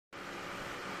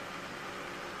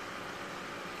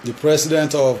the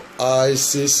president of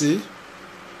ICC,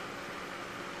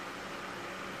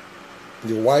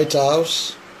 the White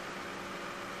House,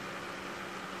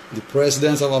 the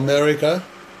President of America,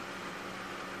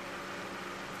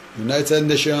 United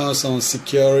Nations on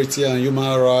Security and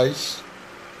Human Rights,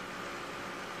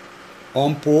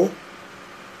 UNPO,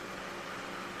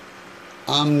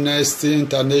 Amnesty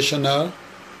International,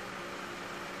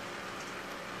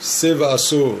 Save Our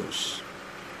Souls.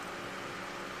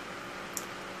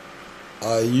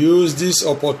 I use this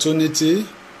opportunity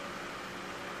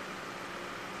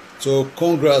to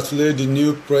congratulate the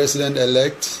new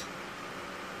president-elect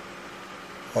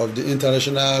of the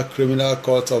International Criminal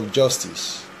Court of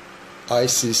Justice,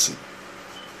 ICC,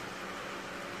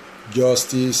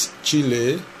 Justice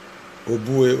Chile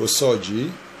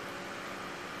Eboe-Osuji,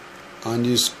 and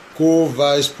his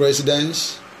co-vice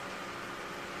presidents.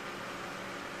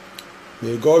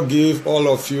 May God give all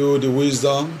of you the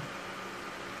wisdom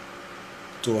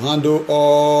to handle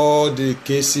all the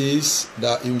cases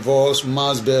that involves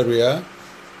mass burial,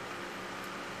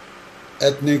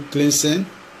 ethnic cleansing,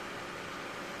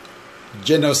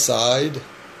 genocide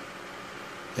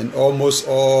in almost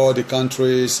all the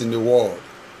countries in the world.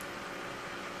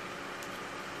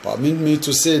 Permit me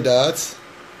to say that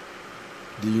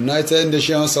the United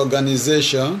Nations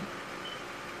Organization,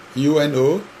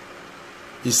 UNO,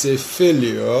 is a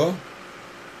failure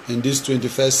in this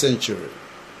 21st century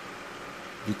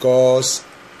because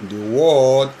the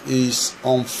world is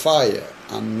on fire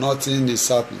and nothing is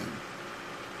happening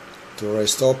to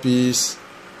restore peace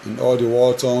in all the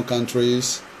war-torn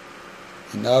countries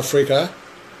in Africa,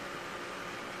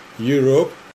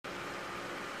 Europe,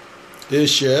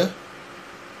 Asia,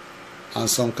 and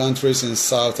some countries in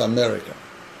South America.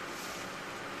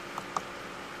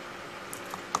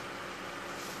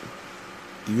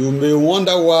 You may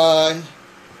wonder why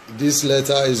this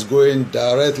letter is going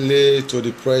directly to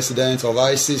the president of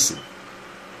ICC.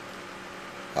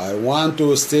 I want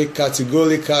to state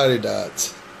categorically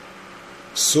that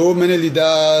so many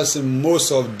leaders in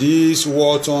most of these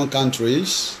war-torn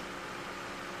countries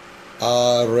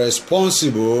are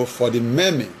responsible for the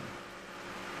maiming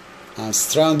and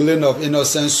strangling of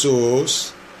innocent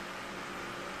souls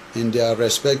in their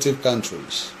respective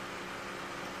countries.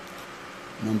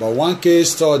 Number one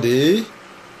case study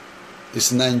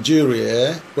is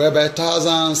Nigeria, whereby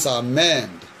thousands are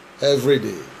maimed every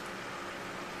day,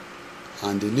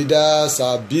 and the leaders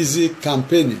are busy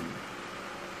campaigning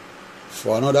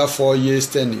for another 4 years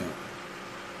tenure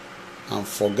and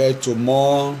forget to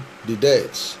mourn the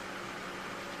dead.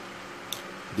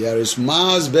 There is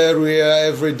mass burial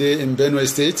every day in Benue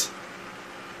State,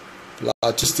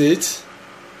 Plateau State,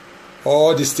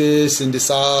 all the states in the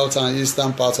south and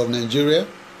eastern parts of Nigeria.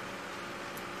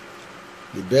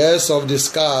 The birds of the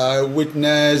sky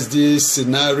witnessed this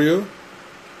scenario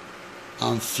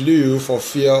and flew for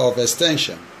fear of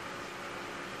extinction.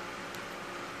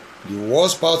 The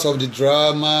worst part of the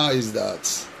drama is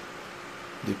that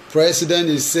the president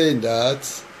is saying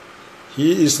that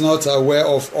he is not aware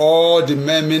of all the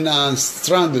maiming and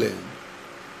strangling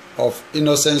of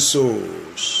innocent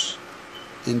souls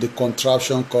in the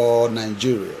contraption called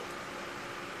Nigeria.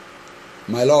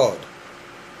 My Lord,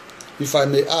 if I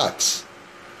may ask,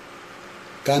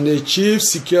 can a chief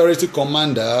security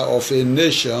commander of a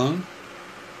nation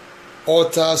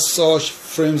utter such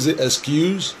flimsy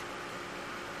excuse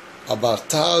about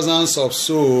thousands of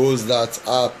souls that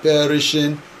are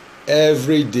perishing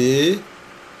every day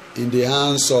in the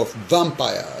hands of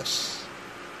vampires,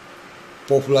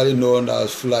 popularly known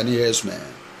as Fulani herdsmen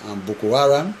and Boko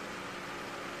Haram?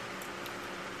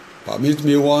 Permit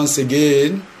me once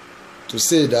again to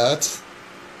say that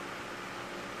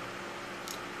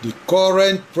the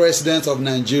current president of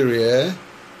Nigeria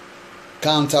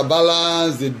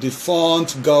counterbalanced the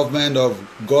defunct government of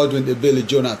Godwin Ebele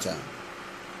Jonathan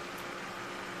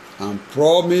and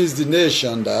promised the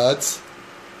nation that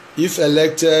if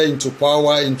elected into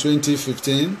power in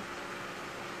 2015,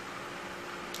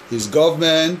 his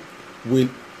government will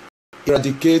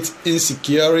eradicate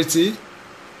insecurity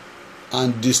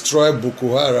and destroy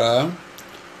Boko Haram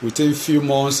within few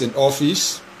months in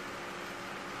office,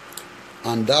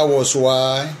 and that was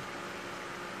why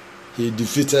he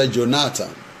defeated Jonathan.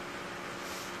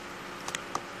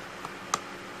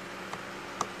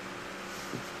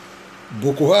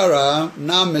 Boko Haram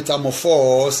now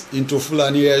metamorphosed into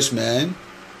Fulani herdsmen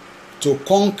to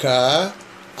conquer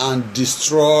and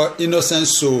destroy innocent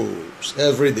souls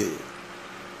every day.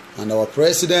 And our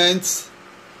president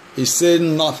is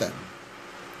saying nothing.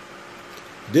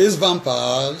 These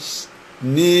vampires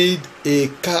need a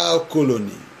cow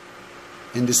colony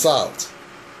in the south,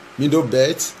 Middle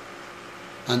Belt,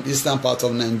 and eastern part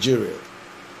of Nigeria,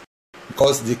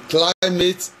 because the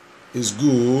climate is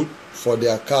good for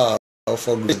their cow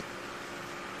for grazing.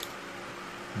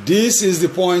 This is the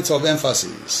point of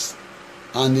emphasis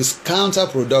and is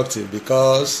counterproductive,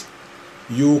 because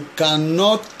you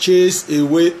cannot chase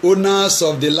away owners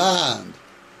of the land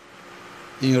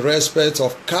in respect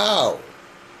of cow.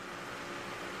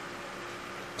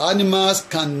 Animals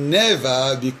can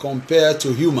never be compared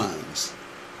to humans.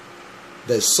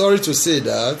 But sorry to say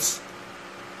that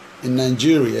in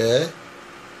Nigeria,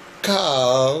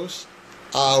 cows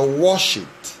are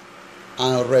worshipped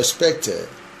and respected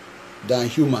than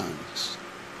humans.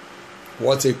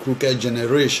 What a crooked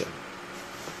generation.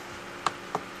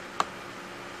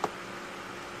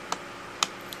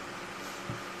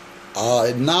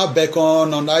 I now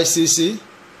beckon on ICC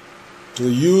to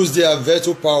use their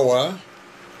veto power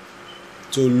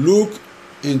to look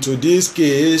into this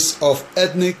case of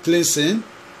ethnic cleansing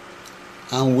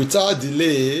and without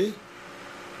delay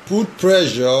put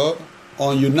pressure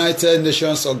on United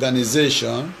Nations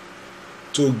organization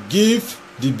to give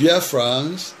the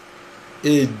Biafrans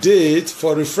a date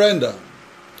for referendum,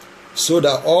 so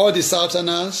that all the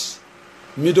Southerners,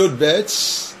 Middle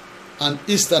Belts, and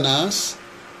Easterners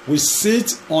will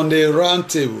sit on the round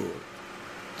table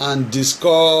and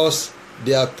discuss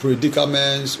their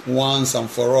predicaments once and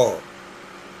for all.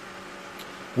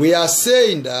 We are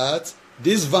saying that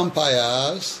these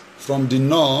vampires from the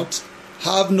north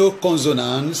have no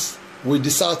consonance with the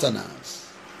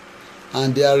Southerners,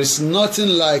 and there is nothing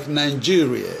like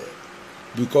Nigeria,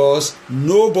 because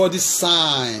nobody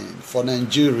signed for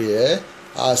Nigeria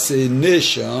as a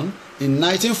nation in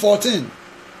 1914.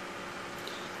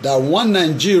 That one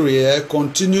Nigeria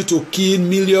continued to kill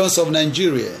millions of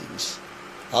Nigerians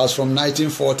as from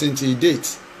 1914 till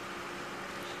date.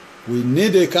 We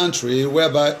need a country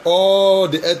whereby all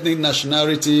the ethnic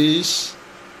nationalities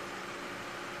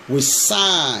will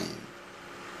sign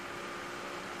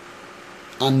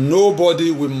and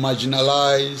nobody will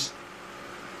marginalize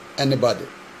anybody,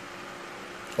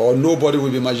 or nobody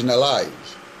will be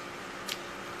marginalized.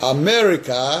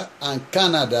 America and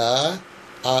Canada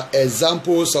are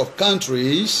examples of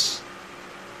countries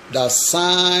that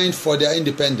signed for their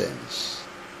independence.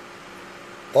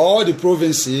 All the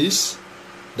provinces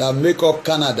that make up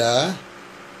Canada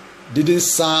didn't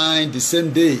sign the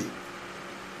same day,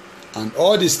 and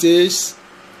all the states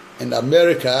in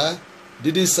America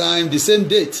didn't sign the same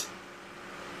date.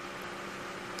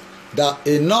 That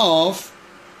enough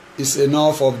is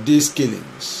enough of these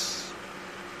killings,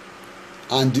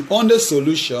 and the only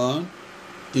solution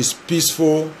is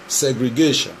peaceful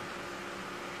segregation.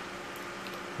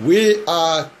 We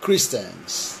are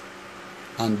Christians,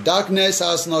 and darkness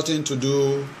has nothing to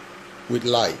do with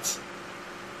light.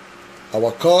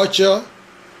 Our culture,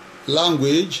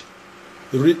 language,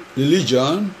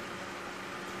 religion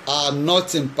are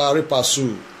not in pari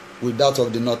passu with that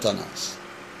of the Northerners.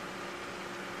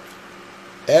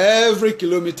 Every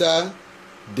kilometer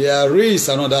there is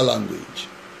another language.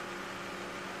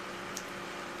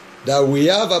 That we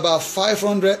have about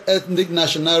 500 ethnic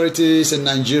nationalities in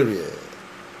Nigeria,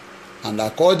 and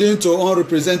according to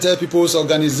Unrepresented People's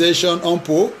Organization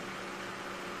UNPO,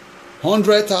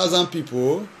 100,000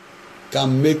 people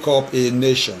can make up a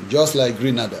nation, just like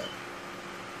Grenada.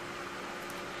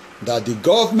 That the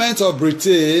government of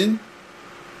Britain,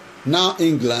 now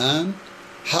England,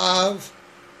 have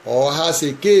or has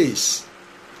a case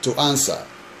to answer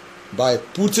by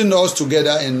putting us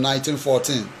together in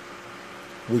 1914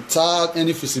 without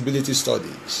any feasibility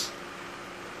studies.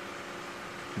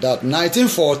 That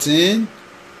 1914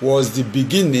 was the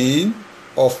beginning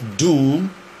of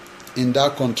doom in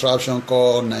that contraption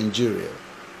called Nigeria.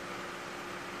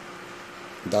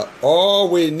 That all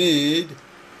we need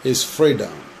is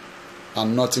freedom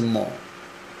and nothing more.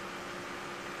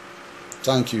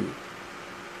 Thank you,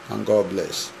 and God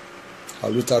bless.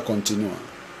 Haluta continua.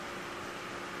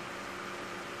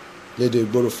 Lady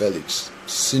Igboro Felix,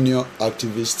 senior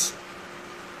activist,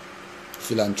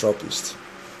 philanthropist.